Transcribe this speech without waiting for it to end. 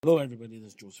Hello, everybody. This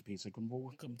is Joseph Pasek, and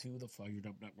welcome to the Fired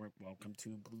Up Network. Welcome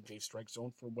to Blue Jays Strike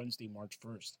Zone for Wednesday, March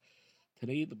 1st.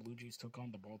 Today, the Blue Jays took on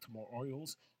the Baltimore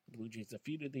Orioles. The Blue Jays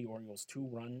defeated the Orioles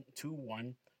 2-1,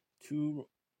 2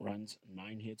 runs,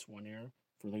 9 hits, 1 error.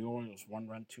 For the Orioles, 1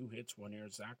 run, 2 hits, 1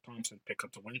 error. Zach Thompson picked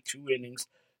up the win, 2 innings,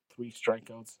 3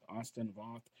 strikeouts. Austin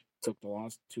Voth took the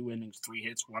loss, 2 innings, 3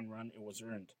 hits, 1 run. It was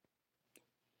earned.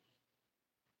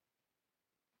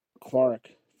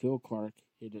 Phil Clark,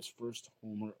 hit his first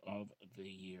homer of the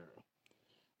year.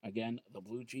 Again, the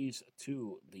Blue Jays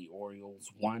 2, the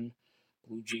Orioles 1.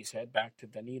 Blue Jays head back to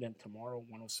Dunedin tomorrow,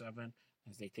 107,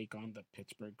 as they take on the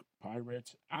Pittsburgh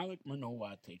Pirates. Alek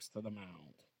Manoah takes to the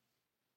mound.